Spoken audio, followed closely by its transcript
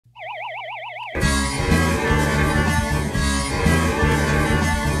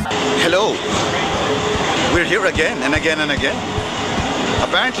Hello. We're here again and again and again.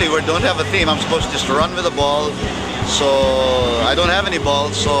 Apparently we don't have a theme. I'm supposed to just run with the ball. So I don't have any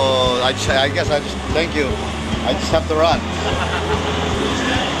balls, so I guess thank you. I just have to run.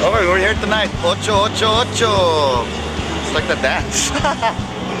 Oh, we're here tonight. Ocho, ocho, ocho. It's like the dance.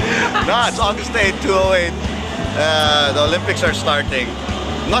 No, it's August 8, 2008. The Olympics are starting.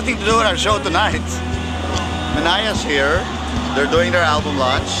 Nothing to do with our show tonight. Menaya's here. They're doing their album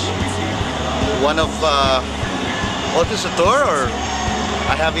launch. One of what is a tour or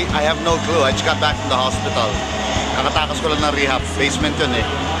I have no clue. I just got back from the hospital. Nakatakas ko lang ng rehab. Basement yun eh.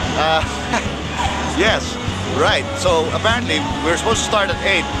 Yes, right. So apparently we were supposed to start at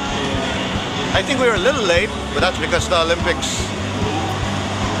 8. I think we were a little late, but that's because the Olympics.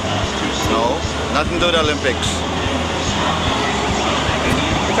 No, nothing to do with the Olympics.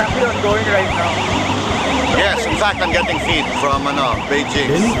 It's actually ongoing right now. Yes, in fact, I'm getting feed from Beijing.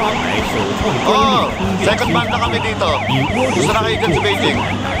 Oh, second band na kami dito. Gusto na kayo dyan sa Beijing.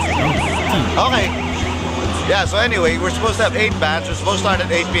 Okay. Yeah, so anyway, we're supposed to have 8 bands. We're supposed to start at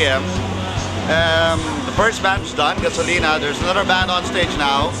 8 p.m. The first band is done, Gasulina. There's another band on stage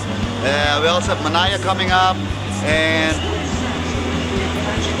now. We also have Menaya coming up. And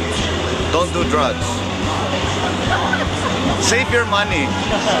don't do drugs. Save your money.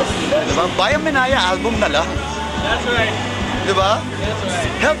 Diba? Buy a Menaya album na lang. That's right. Diba? That's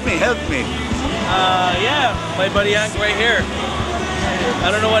right. Help me. Yeah, my buddy Hank right here.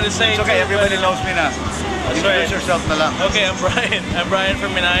 I don't know what to say. It's okay, everybody knows me na. That's right. Introduce yourself na lang. Okay, I'm Brian. I'm Brian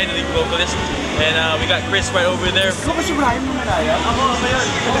from Menaya, the lead vocalist. And we got Cris right over there. Ikaw ba si Brian from Menaya? Ako, yun.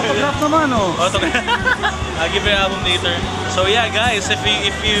 Autograph naman, oh. I'll give you an album later. So yeah, guys, if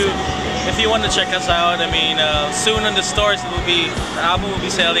you want to check us out, I mean, soon in the stores the album will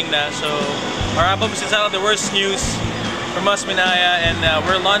be selling now. So our album is out of the worst news from us, Menaya, and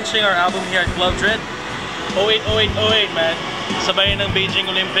we're launching our album here at Club Dredd. 08, man. Sabay ng Beijing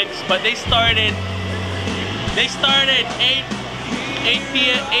Olympics, but they started 8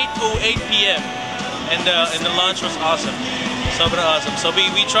 p.m. and the launch was awesome. Sobrang awesome. So we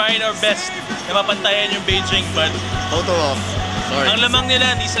tried our best na mapantayan yung Beijing, but Photo off. Sorry. ang lamang nila,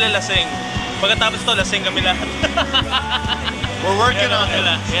 hindi sila lasing. Pagkatapos to, lasing kami lahat. We're working on it.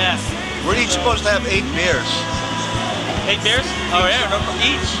 Yeah. We're each supposed to have 8 beers. 8 beers? Oh yeah, no,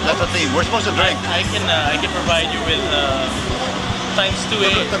 each. That's the theme. We're supposed to drink. I can provide you with times 2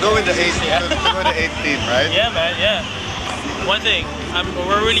 To go with the 8, yeah. to go with the 8 theme, right? Yeah, man. Yeah. One thing,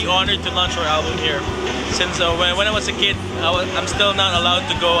 we're really honored to launch our album here. Since when I was a kid, I'm still not allowed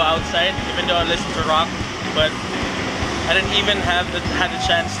to go outside, even though I listen to rock. But I didn't even had the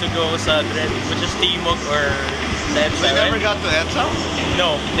chance to go sa Dredd, which is Timog or Edsa. So you never got to Edsa?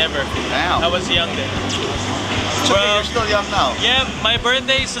 No, never. Damn. I was young then. It's okay, you're still young now. Yeah, my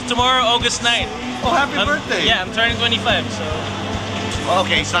birthday is tomorrow, August 9th. Oh, happy birthday. Yeah, I'm turning 25, so.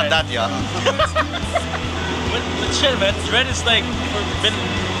 Okay, it's not that young. But shit, man, Dredd is like, been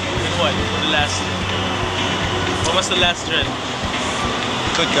what? Almost the last Dredd.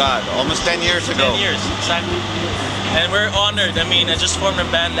 Good God, almost 10 years ago. 10 years, exactly. And we're honored. I mean, I just formed a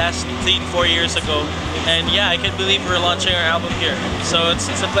band 4 years ago. And yeah, I can't believe we're launching our album here. So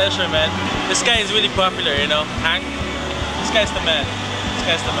it's a pleasure, man. This guy is really popular, you know. Hank, this guy's the man.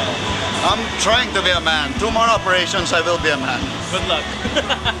 This guy's the man. I'm trying to be a man. 2 more operations, I will be a man. Good luck.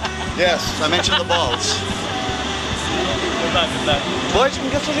 Yes, I mentioned the balls. Good luck. Boys from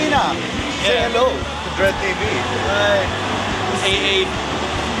Gasulina, say Yeah. hello to Dredd TV. Hi. Hey.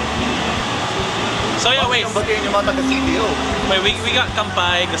 So yeah, wait. Batiin yung mga taga-CTO. Wait, we got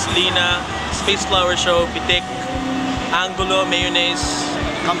Kampay, Gasolina, Space Flower Show, Pitik, Angulo, Mayonnaise,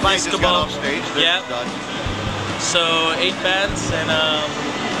 Kampay just got Kebab. off stage. Yeah. So 8 bands, and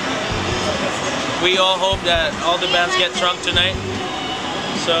we all hope that all the bands get drunk tonight.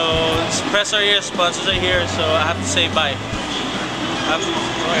 So press our ears, sponsors are here, so I have to say bye.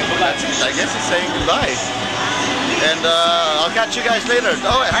 That's it. I guess it's saying goodbye. And I'll catch you guys later.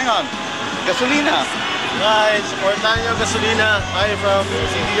 Oh, wait, hang on. Gasolina. Guys, supportan nyo Gasolina. I'm from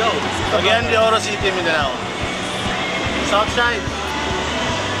CDO. Again, the Oro City, Mindanao. Southside.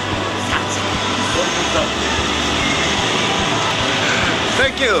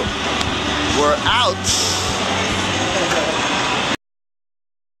 Thank you. We're out.